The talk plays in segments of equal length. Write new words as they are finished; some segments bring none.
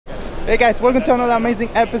Hey guys, welcome to another amazing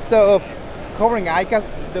episode of covering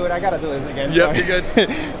iCast. Dude, I gotta do this again. Yep, you're good.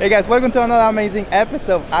 Hey guys, welcome to another amazing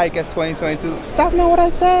episode of iCast 2022. That's not what I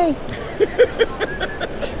say.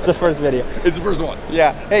 It's the first video. It's the first one.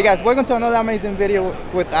 Yeah. Hey guys, welcome to another amazing video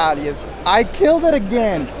with Aliex. I killed it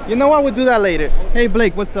again. You know what? We'll do that later. Hey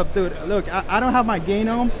Blake, what's up, dude? Look, I don't have my gain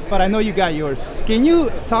on, but I know you got yours. Can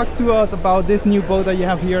you talk to us about this new boat that you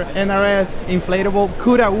have here? NRS Inflatable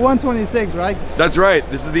CUDA 126, right? That's right.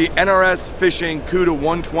 This is the NRS Fishing CUDA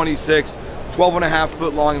 126. 12.5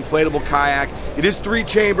 foot long inflatable kayak. It is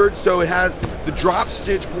 3-chambered, so it has the drop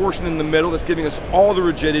stitch portion in the middle that's giving us all the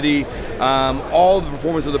rigidity. All the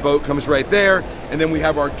performance of the boat comes right there. And then we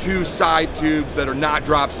have our 2 side tubes that are not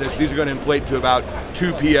drop stitch. These are going to inflate to about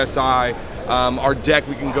 2 PSI. Our deck,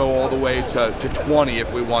 we can go all the way to 20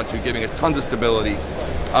 if we want to, giving us tons of stability.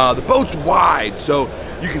 The boat's wide, so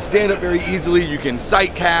you can stand up very easily. You can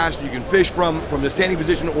sight cast. You can fish from the standing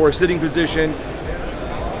position or a sitting position.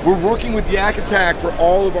 We're working with Yak Attack for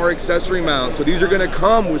all of our accessory mounts. So these are gonna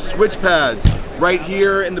come with switch pads right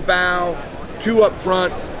here in the bow, 2 up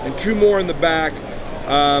front, and 2 more in the back.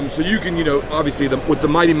 So you can, obviously with the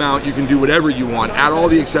Mighty mount, you can do whatever you want. Add all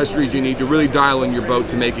the accessories you need to really dial in your boat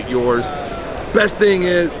to make it yours. Best thing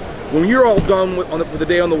is, when you're all done for the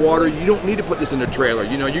day on the water, you don't need to put this in a trailer.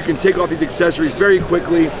 You can take off these accessories very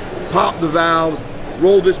quickly, pop the valves,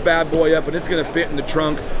 roll this bad boy up, and it's gonna fit in the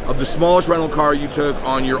trunk of the smallest rental car you took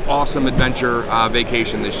on your awesome adventure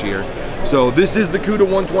vacation this year. So this is the CUDA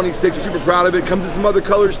 126. We're super proud of it. Comes in some other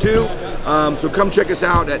colors too. So come check us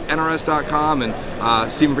out at nrs.com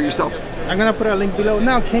and see them for yourself. I'm gonna put a link below.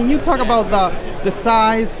 Now, can you talk about the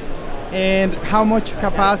size and how much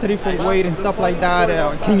capacity for weight and stuff like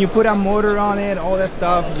that? Can you put a motor on it, all that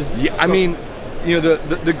stuff? Yeah, I mean,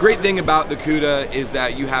 the great thing about the CUDA is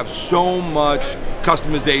that you have so much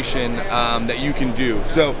customization that you can do.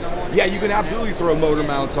 So yeah, you can absolutely throw motor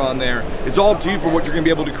mounts on there. It's all up to you for what you're gonna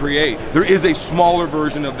be able to create. There is a smaller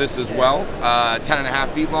version of this as well,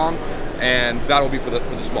 10.5 feet long, and that'll be for the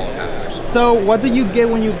smaller paddlers. So what do you get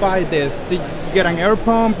when you buy this? Do you get an air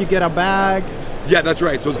pump, you get a bag? Yeah, that's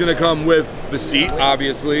right. So it's gonna come with the seat,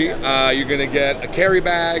 obviously. You're gonna get a carry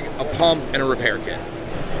bag, a pump, and a repair kit.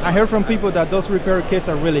 I heard from people that those repair kits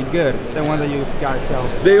are really good, the one that you guys sell.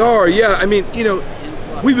 They are, yeah. I mean,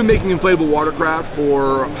 we've been making inflatable watercraft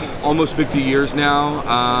for almost 50 years now.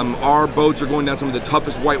 Our boats are going down some of the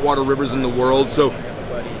toughest whitewater rivers in the world, so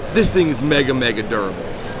this thing is mega, mega durable.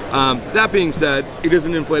 That being said, it is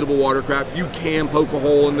an inflatable watercraft. You can poke a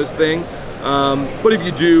hole in this thing, but if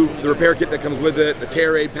you do, the repair kit that comes with it, the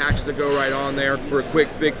tear aid patches that go right on there for a quick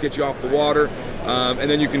fix, get you off the water. And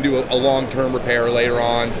then you can do a long-term repair later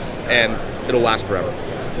on, and it'll last forever.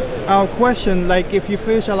 Question, like if you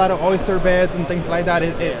fish a lot of oyster beds and things like that,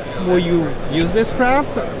 will you use this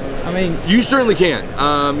craft? I mean, you certainly can.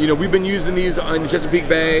 We've been using these on Chesapeake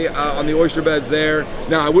Bay on the oyster beds there.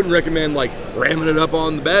 Now, I wouldn't recommend like ramming it up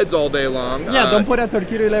on the beds all day long. Yeah, don't put a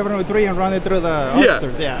Torpedo 1103 and run it through the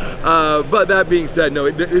oyster. Yeah. But that being said, no,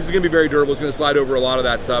 this is going to be very durable. It's going to slide over a lot of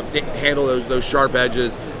that stuff, handle those sharp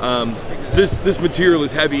edges. This material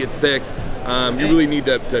is heavy, it's thick. You really need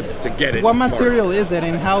to get it. What material is it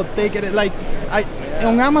and how thick it is? Like,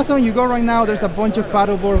 on Amazon, you go right now, there's a bunch of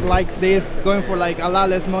paddleboards like this going for like a lot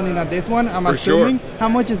less money than this one, I'm assuming. Sure. How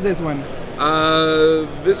much is this one?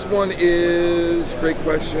 This one is, great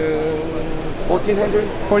question, 1,400?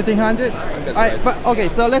 1,400? Right. But okay,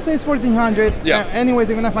 so let's say it's 1,400. Yeah. Anyways,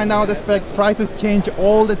 you're gonna find out the specs. Prices change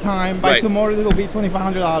all the time. By tomorrow, it will be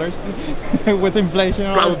 $2,500 with inflation.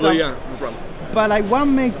 And probably, yeah, no problem. But like, what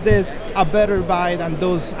makes this a better buy than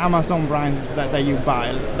those Amazon brands that you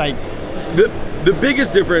buy? Like, the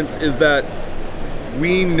biggest difference is that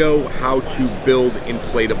we know how to build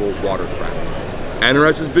inflatable watercraft.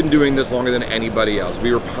 NRS has been doing this longer than anybody else.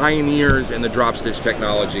 We were pioneers in the drop stitch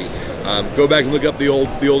technology. Go back and look up the old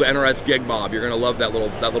NRS Gig Bob. You're gonna love that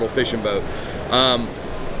little fishing boat.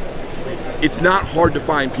 It's not hard to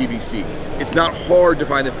find PVC. It's not hard to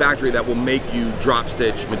find a factory that will make you drop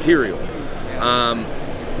stitch material.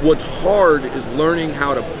 What's hard is learning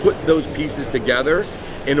how to put those pieces together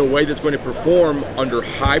in a way that's going to perform under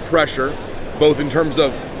high pressure, both in terms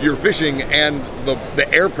of your fishing and the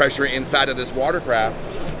air pressure inside of this watercraft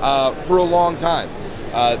for a long time.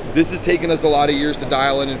 This has taken us a lot of years to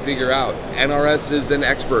dial in and figure out. NRS is an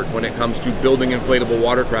expert when it comes to building inflatable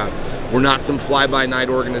watercraft. We're not some fly-by-night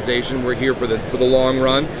organization. We're here for the long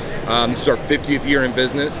run. This is our 50th year in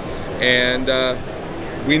business, and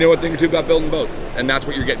we know a thing or two about building boats, and that's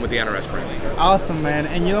what you're getting with the NRS brand. Awesome, man.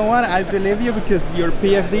 And you know what? I believe you, because your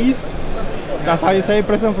PFDs, That's how you say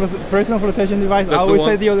personal flotation device. That's I always the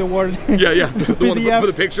one. say the other word. Yeah, the one for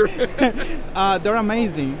the picture. They're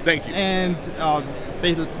amazing. Thank you. And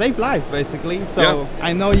they save life, basically. So Yeah.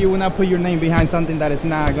 I know you will not put your name behind something that is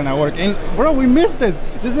not gonna work. And bro, we missed this.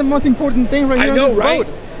 This is the most important thing right here. I know, on this right?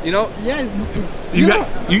 boat. You know,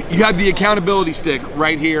 Yeah, you have the accountability stick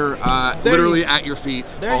right here, literally at your feet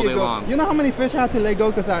there all you day go. long. You know how many fish I had to let go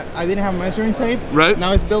because I didn't have measuring tape? Right.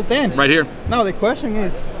 Now it's built in. Right here. Now the question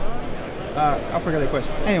is, I forgot the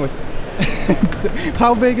question. Anyways, so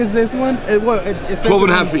how big is this one? It 12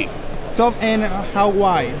 and a half feet. 12 and how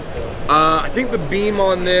wide? I think the beam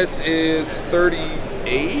on this is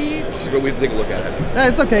 38, but we have to take a look at it.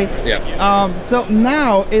 It's okay. Yeah. So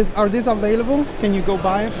now are these available? Can you go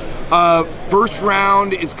buy it? First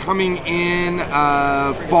round is coming in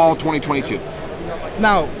fall 2022.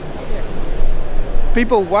 Now,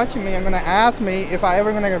 people watching me are gonna ask me if I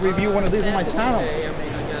ever gonna review one of these on my channel.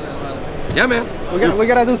 Yeah, man. We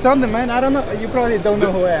gotta do something, man. I don't know. You probably don't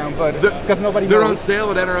know who I am, but because nobody knows. They're on sale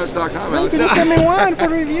at NRS.com. You can send me one for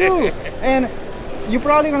review, and you're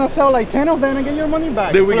probably gonna sell like 10 of them and get your money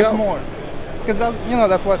back. There we plus go. more, because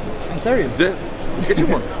that's what I'm serious. That's it. Let's get you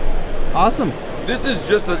one. Awesome. This is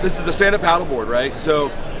a stand-up paddleboard, right? So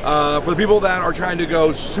for the people that are trying to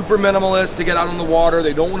go super minimalist to get out on the water,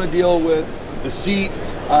 they don't want to deal with the seat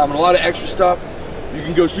and a lot of extra stuff. You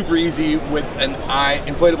can go super easy with an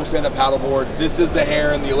inflatable stand-up paddleboard. This is the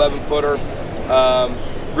Heron, the 11-footer.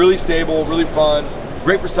 Really stable, really fun.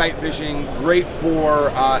 Great for sight fishing. Great for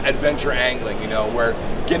adventure angling. You know, where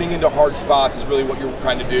getting into hard spots is really what you're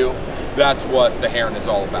trying to do. That's what the Heron is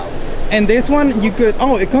all about. And this one, you could.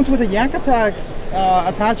 Oh, it comes with a Yak Attack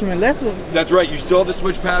attachment. That's right. You still have the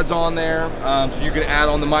switch pads on there, so you can add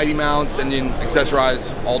on the mighty mounts and then accessorize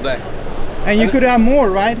all day. And you could add more,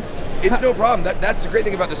 right? It's no problem. That's the great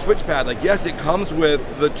thing about the switch pad. Like, yes, it comes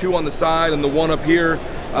with the 2 on the side and the 1 up here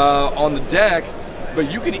on the deck,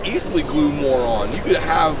 but you can easily glue more on. You could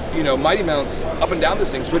have, you know, mighty mounts up and down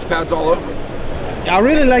this thing, switch pads all over. I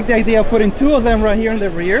really like the idea of putting 2 of them right here in the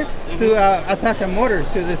rear to attach a motor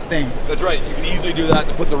to this thing. That's right. You can easily do that,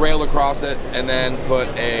 to put the rail across it and then put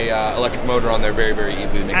a electric motor on there very, very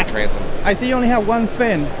easily to make the transom. I see you only have 1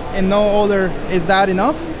 fin and no other. Is that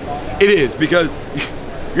enough? It is, because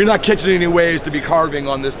you're not catching any waves to be carving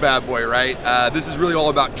on this bad boy, right? This is really all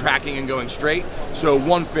about tracking and going straight. So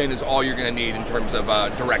 1 fin is all you're gonna need in terms of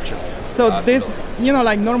directional. So this, you know,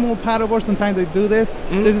 like normal paddleboards, sometimes they do this.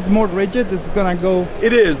 This is more rigid. This is gonna go.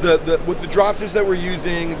 It is. With the drop stitch that we're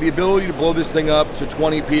using, the ability to blow this thing up to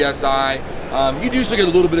 20 PSI. You do still get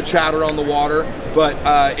a little bit of chatter on the water, but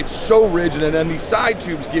it's so rigid, and then these side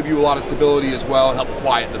tubes give you a lot of stability as well and help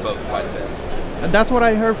quiet the boat quite a bit. And that's what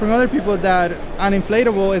I heard from other people, that an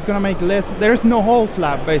inflatable is gonna make less. There's no hole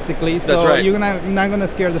slap basically, so That's right. you're not gonna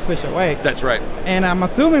scare the fish away. That's right. And I'm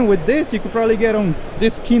assuming with this, you could probably get on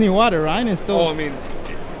this skinny water, right? And still. Oh, I mean,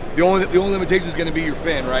 the only limitation is going to be your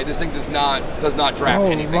fin, right? This thing does not draft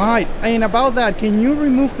anything. Right. And about that, can you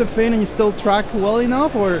remove the fin and you still track well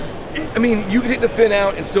enough, or? I mean, you can take the fin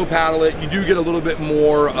out and still paddle it. You do get a little bit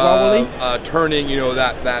more turning, you know,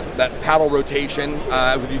 that paddle rotation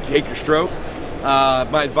when you take your stroke.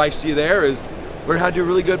 My advice to you there is learn how to do a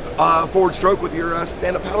really good forward stroke with your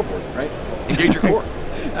stand-up paddleboard, right? Engage your core.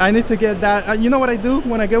 I need to get that. You know what I do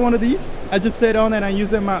when I get one of these? I just sit on and I use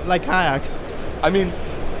them like kayaks. I mean,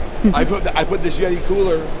 I put this Yeti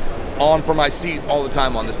cooler on for my seat all the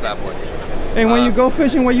time on this bad boy. And when you go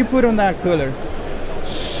fishing, what you put on that cooler?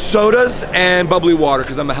 Sodas and bubbly water,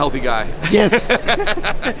 because I'm a healthy guy. Yes.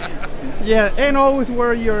 Yeah, and always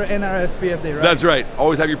wear your NRS PFD, right? That's right.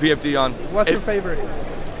 Always have your PFD on. What's your favorite?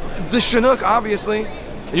 The Chinook, obviously.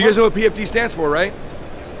 You guys know what PFD stands for, right?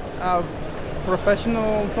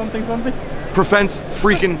 Professional something something? Prevents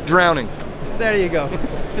freaking drowning. There you go.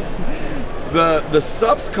 The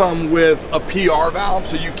subs come with a PR valve,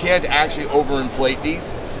 so you can't actually overinflate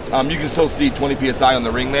these. You can still see 20 PSI on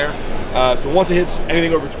the ring there. So once it hits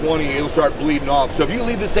anything over 20, it'll start bleeding off. So if you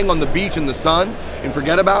leave this thing on the beach in the sun and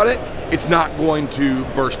forget about it, it's not going to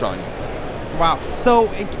burst on you. Wow. So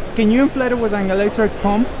can you inflate it with an electric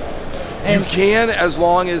pump? You can, as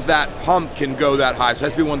long as that pump can go that high. So it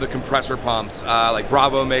has to be one of the compressor pumps. Like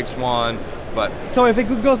Bravo makes one. But so if it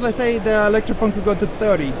goes, let's say the electric pump could go to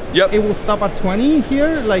 30, yep, it will stop at 20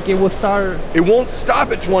 here? Like it will start? It won't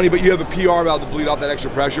stop at 20, but you have a PR valve to bleed off that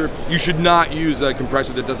extra pressure. You should not use a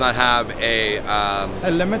compressor that does not have a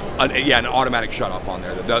limit? Yeah, an automatic shutoff on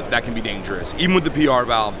there. That can be dangerous. Even with the PR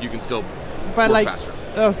valve, you can still work faster.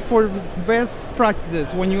 For best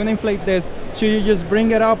practices, when you're gonna inflate this, should you just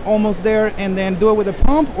bring it up almost there and then do it with a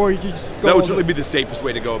pump, or you just go? That would certainly be the safest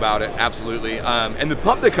way to go about it, absolutely. And the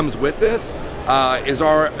pump that comes with this is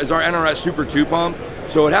our NRS Super 2 pump.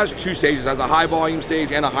 So it has two stages. It has a high volume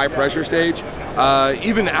stage and a high pressure stage.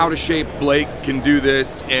 Even out of shape Blake can do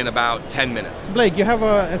this in about 10 minutes. Blake, you have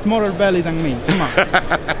a smaller belly than me. Come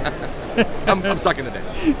on. I'm sucking today.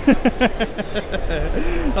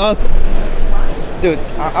 Awesome. Dude,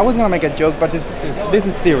 I was gonna make a joke, but this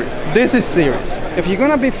is serious. This is serious. If you're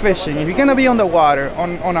gonna be fishing, if you're gonna be on the water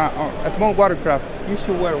on a small watercraft, you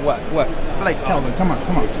should wear what? What? Like, tell them. Come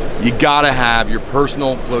on. You gotta have your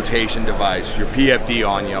personal flotation device, your PFD,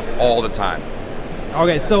 on you all the time.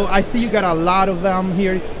 Okay, so I see you got a lot of them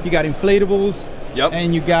here. You got inflatables. Yep.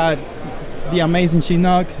 And you got the amazing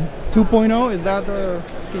Chinook 2.0. Is that the?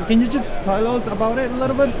 Can you just tell us about it a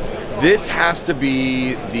little bit? This has to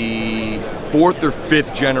be the 4th or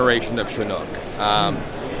 5th generation of Chinook.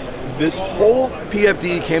 This whole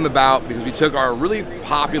PFD came about because we took our really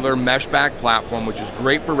popular mesh back platform, which is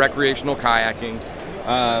great for recreational kayaking,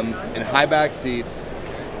 and high back seats,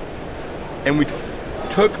 and we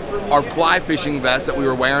took our fly fishing vests that we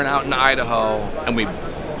were wearing out in Idaho and we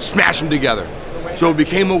smashed them together. So it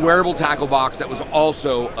became a wearable tackle box that was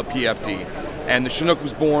also a PFD. And the Chinook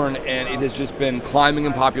was born, and it has just been climbing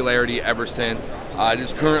in popularity ever since. It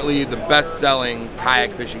is currently the best-selling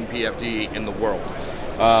kayak fishing PFD in the world.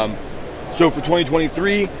 So for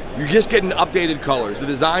 2023, you're just getting updated colors. The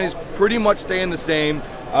design is pretty much staying the same.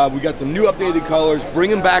 We got some new updated colors,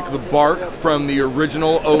 bringing back the bark from the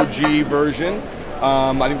original OG version.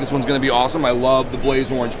 I think this one's going to be awesome. I love the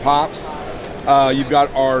blaze orange pops. You've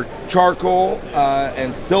got our charcoal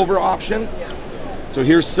and silver option. So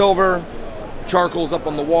here's silver. Charcoal's up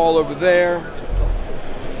on the wall over there.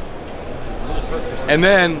 And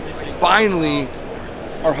then finally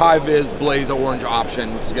our high vis blaze orange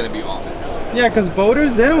option, which is going to be awesome. Yeah, because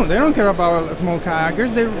boaters, they don't care about small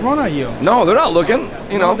kayakers. They run at you. No, they're not looking.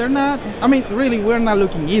 You know, they're not. I mean, really, we're not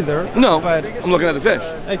looking either. No, but I'm looking at the fish.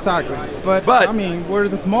 Exactly. But I mean, we're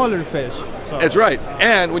the smaller fish. So. That's right.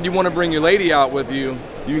 And when you want to bring your lady out with you,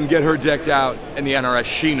 you can get her decked out in the NRS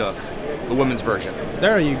Chinook, the women's version.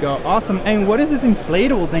 There you go. Awesome. And what is this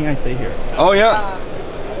inflatable thing I see here? Oh yeah.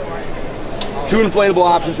 2 inflatable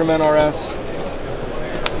options from NRS.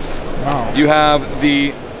 Wow. You have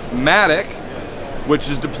the Matic, which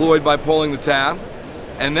is deployed by pulling the tab,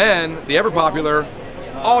 and then the ever popular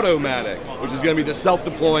Automatic, which is going to be the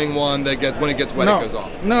self-deploying one that gets, when it gets wet, it goes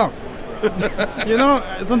off. No. You know,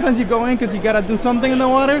 sometimes you go in because you got to do something in the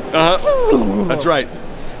water. That's right.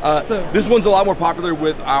 This one's a lot more popular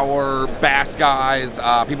with our bass guys,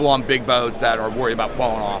 people on big boats that are worried about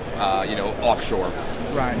falling off, you know, offshore.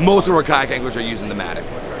 Right. Most of our kayak anglers are using the Matic.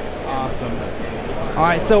 Awesome. All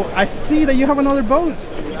right, so I see that you have another boat.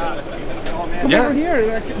 Come over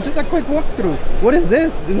here. Just a quick walkthrough. What is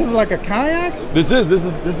this? This is like a kayak? This is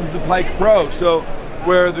the Pike Pro. So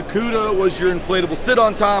where the Cuda was your inflatable sit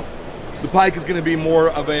on top, the Pike is going to be more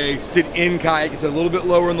of a sit-in kayak. It's a little bit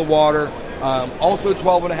lower in the water. Also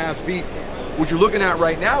 12.5 feet. What you're looking at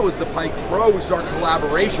right now is the Pike Pro, which is our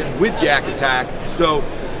collaboration with Yak Attack. So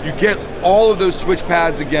you get all of those switch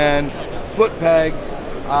pads again, foot pegs.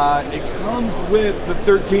 It comes with the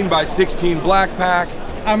 13x16 black pack.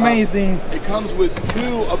 Amazing. It comes with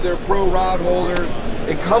 2 of their Pro rod holders.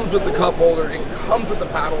 It comes with the cup holder. It comes with the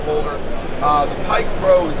paddle holder. The Pike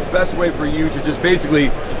Pro is the best way for you to just basically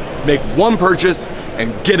make one purchase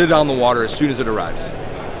and get it on the water as soon as it arrives.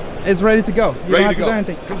 It's ready to go. You don't have to do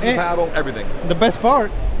anything. Comes with the paddle, everything. The best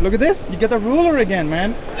part, look at this. You get the ruler again,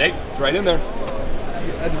 man. Hey, it's right in there.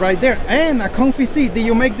 It's right there. And a comfy seat. Did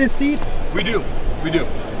you make this seat? We do. We do.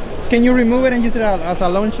 Can you remove it and use it as a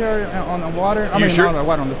lawn chair on the water? I mean, sure? not on the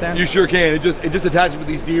water, on the sand. You sure can. It just attaches with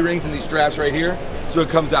these D-rings and these straps right here, so it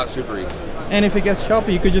comes out super easy. And if it gets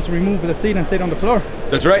choppy, you could just remove the seat and sit on the floor.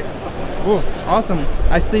 That's right. Oh, awesome.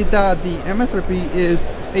 I see that the MSRP is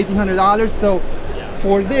 $1,800, so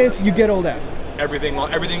for this, you get all that. Everything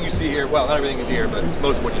you see here, well, not everything you see here, but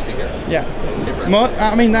most of what you see here. Yeah.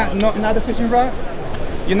 I mean, not the fishing rod?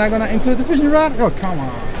 You're not going to include the fishing rod? Oh, come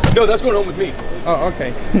on. No, that's going home with me. Oh,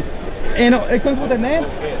 okay. And it comes with a net?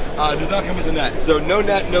 It does not come with a net. So no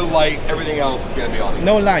net, no light, everything else is going to be awesome.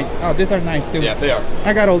 No lights. Oh, these are nice too. Yeah, they are.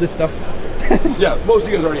 I got all this stuff. Yeah, most of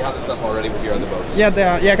you guys already have this stuff already with your other boats. Yeah, they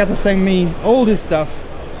are. Yeah, I got to send me all this stuff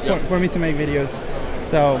for me to make videos.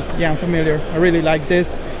 So yeah, I'm familiar. I really like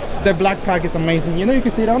this. The black pack is amazing. You know, you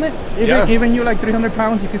can sit on it. Even you like 300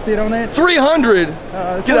 pounds, you can sit on it. 300?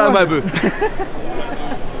 Get out of my booth.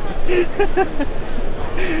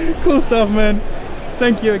 Cool stuff, man.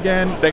 Thank you again.